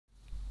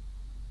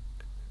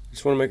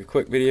Just want to make a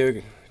quick video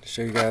to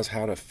show you guys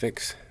how to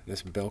fix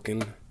this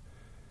Belkin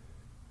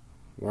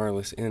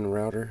wireless in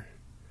router.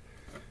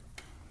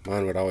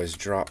 Mine would always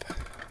drop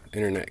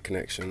internet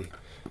connection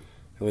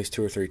at least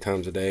 2 or 3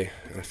 times a day.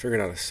 And I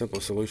figured out a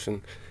simple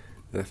solution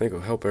that I think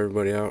will help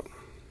everybody out.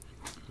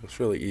 It's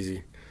really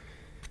easy,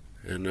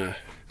 and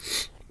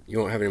you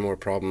won't have any more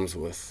problems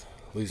with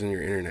losing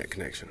your internet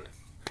connection.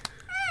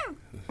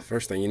 The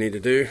first thing you need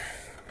to do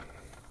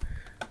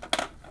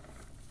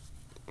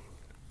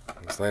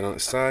is lay it on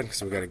its side,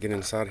 because we've got to get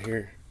inside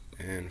here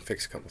and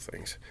fix a couple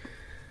things.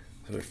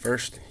 So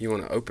first, you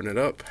want to open it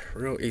up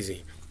real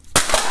easy.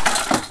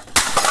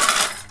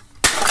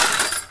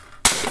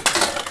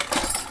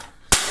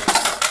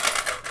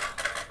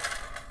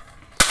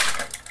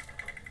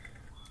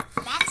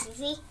 That's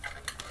easy.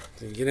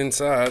 So you get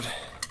inside.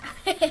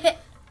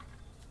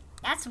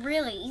 That's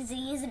really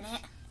easy, isn't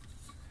it?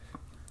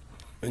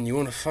 And you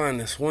want to find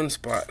this one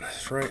spot.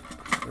 It's right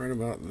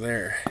about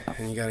there.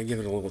 And you got to give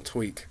it a little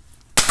tweak.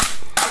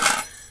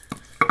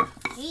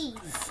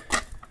 Jeez.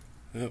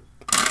 Yep.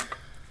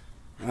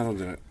 That'll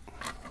do it.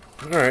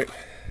 Alright.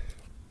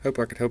 Hope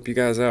I could help you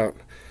guys out.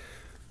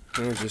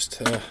 I'll just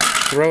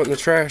throw it in the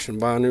trash and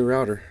buy a new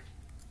router.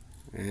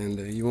 And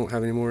you won't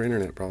have any more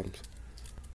internet problems.